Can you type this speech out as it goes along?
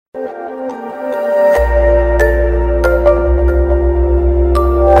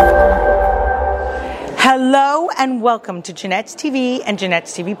Hello and welcome to Jeanette's TV and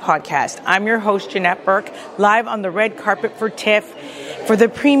Jeanette's TV podcast. I'm your host, Jeanette Burke, live on the red carpet for TIFF for the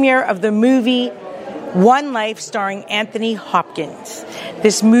premiere of the movie One Life starring Anthony Hopkins.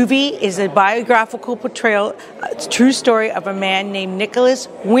 This movie is a biographical portrayal, a true story of a man named Nicholas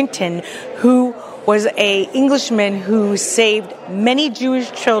Winton, who was an Englishman who saved many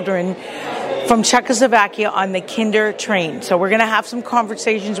Jewish children from Czechoslovakia on the Kinder train. So we're going to have some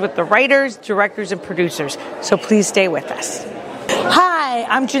conversations with the writers, directors, and producers. So please stay with us. Hi,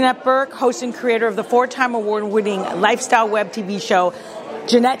 I'm Jeanette Burke, host and creator of the 4-time award-winning lifestyle web TV show,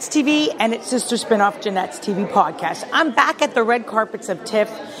 Jeanette's TV, and its sister spinoff, Jeanette's TV podcast. I'm back at the red carpets of TIFF,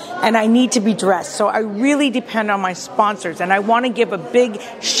 and I need to be dressed, so I really depend on my sponsors. And I want to give a big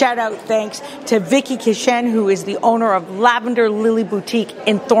shout-out thanks to Vicky Kishen, who is the owner of Lavender Lily Boutique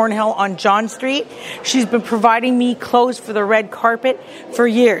in Thornhill on John Street. She's been providing me clothes for the red carpet for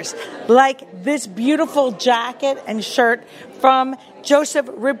years, like this beautiful jacket and shirt from Joseph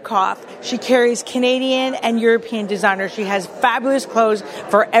Ribkoff. She carries Canadian and European designers. She has fabulous clothes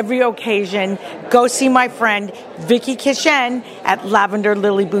for every occasion. Go see my friend Vicky Kishen at Lavender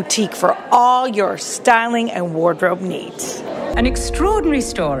Lily Boutique for all your styling and wardrobe needs. An extraordinary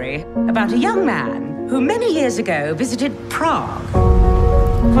story about a young man who many years ago visited Prague.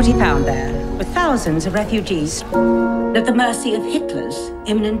 What he found there were thousands of refugees at the mercy of Hitler's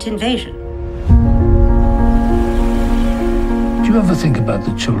imminent invasion. Do you ever think about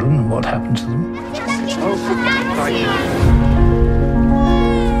the children and what happened to them?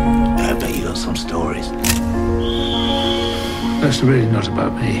 I bet you got some stories. That's really not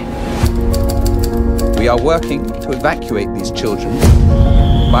about me. We are working to evacuate these children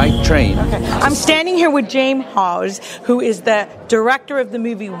by train. Okay. I'm standing here with James Hawes, who is the director of the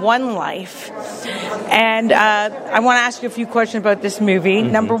movie One Life. And I want to ask you a few questions about this movie.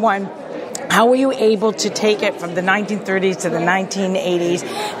 Mm-hmm. Number one, how were you able to take it from the 1930s to the 1980s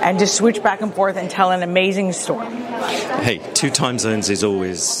and just switch back and forth and tell an amazing story? Hey, 2 time zones is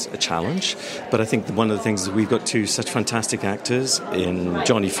always a challenge, but I think one of the things is we've got 2 such fantastic actors in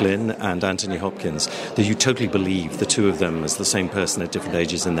Johnny Flynn and Anthony Hopkins that you totally believe the 2 of them as the same person at different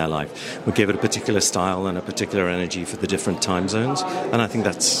ages in their life. We give it a particular style and a particular energy for the different time zones, and I think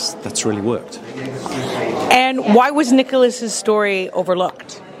that's really worked. And why was Nicholas's story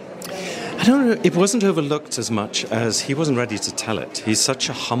overlooked? I don't know. It wasn't overlooked as much as he wasn't ready to tell it. He's such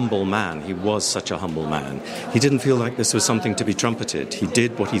a humble man. He was such a humble man. He didn't feel like this was something to be trumpeted. He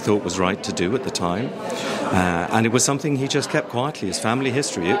did what he thought was right to do at the time. And it was something he just kept quietly. His family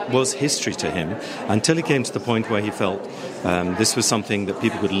history, it was history to him until he came to the point where he felt this was something that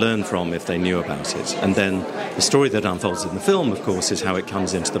people could learn from if they knew about it. And then the story that unfolds in the film, of course, is how it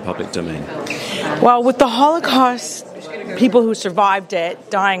comes into the public domain. Well, with the Holocaust, people who survived it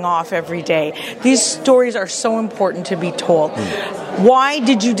dying off every day, these stories are so important to be told. Why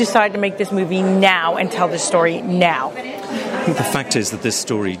did you decide to make this movie now and tell this story now? I think the fact is that this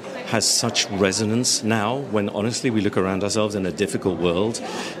story has such resonance now when, honestly, we look around ourselves in a difficult world.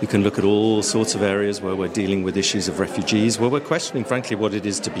 You can look at all sorts of areas where we're dealing with issues of refugees, where we're questioning, frankly, what it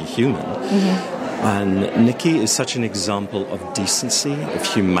is to be human. Mm-hmm. And Nikki is such an example of decency, of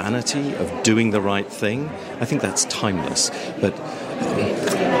humanity, of doing the right thing. I think that's timeless. But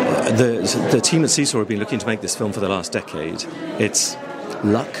the team at Seesaw have been looking to make this film for the last decade. It's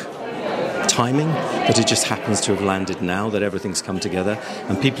luck, timing, that it just happens to have landed now, that everything's come together.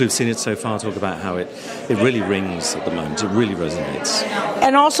 And people who've seen it so far talk about how it really rings at the moment. It really resonates.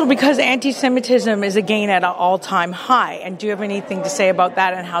 And also because anti-Semitism is again at an all-time high. And do you have anything to say about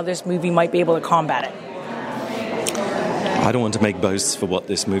that and how this movie might be able to combat it? I don't want to make boasts for what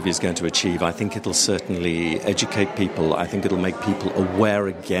this movie is going to achieve. I think it'll certainly educate people. I think it'll make people aware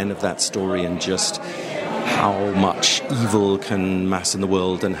again of that story and just how much evil can mass in the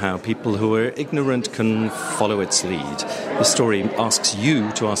world and how people who are ignorant can follow its lead. The story asks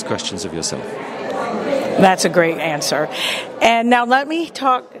you to ask questions of yourself. That's a great answer. And now let me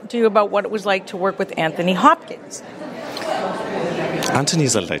talk to you about what it was like to work with Anthony Hopkins.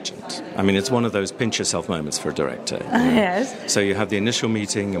 Anthony's a legend. I mean, it's one of those pinch-yourself moments for a director. Yes. So you have the initial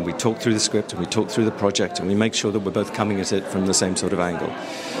meeting, and we talk through the script, and we talk through the project, and we make sure that we're both coming at it from the same sort of angle.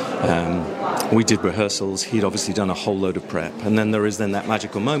 We did rehearsals. He'd obviously done a whole load of prep. And then there is then that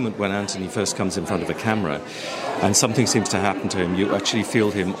magical moment when Anthony first comes in front of a camera, and something seems to happen to him. You actually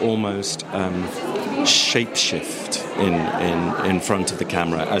feel him almost shape-shift in front of the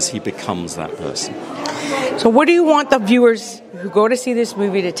camera as he becomes that person. So what do you want the viewers who go to see this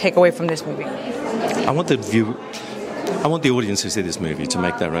movie to take away from this movie? I want the I want the audience who see this movie to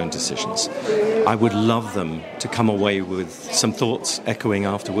make their own decisions. I would love them to come away with some thoughts echoing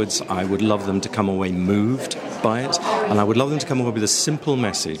afterwards. I would love them to come away moved by it. And I would love them to come away with a simple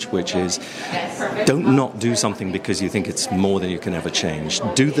message, which is, don't not do something because you think it's more than you can ever change.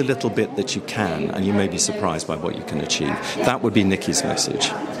 Do the little bit that you can, and you may be surprised by what you can achieve. That would be Nikki's message.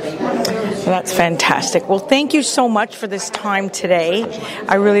 That's fantastic. Well, thank you so much for this time today.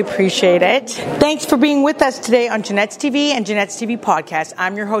 I really appreciate it. Thanks for being with us today on Jeanette's TV and Jeanette's TV Podcast.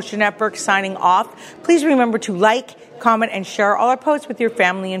 I'm your host, Jeanette Burke, signing off. Please remember to like, comment, and share all our posts with your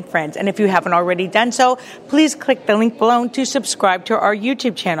family and friends. And if you haven't already done so, please click the link below to subscribe to our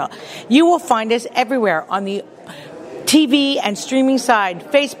YouTube channel. You will find us everywhere on the TV and streaming side: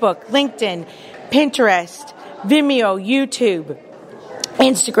 Facebook, LinkedIn, Pinterest, Vimeo, YouTube,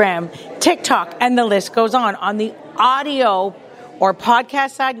 Instagram, TikTok, and the list goes on. On the audio or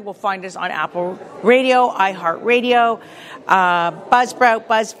podcast side, you will find us on Apple Radio, iHeartRadio, Buzzsprout,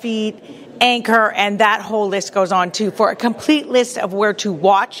 BuzzFeed, Anchor, and that whole list goes on too. For a complete list of where to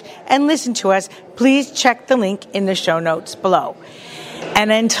watch and listen to us, please check the link in the show notes below.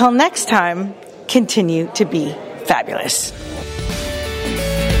 And until next time, continue to be fabulous.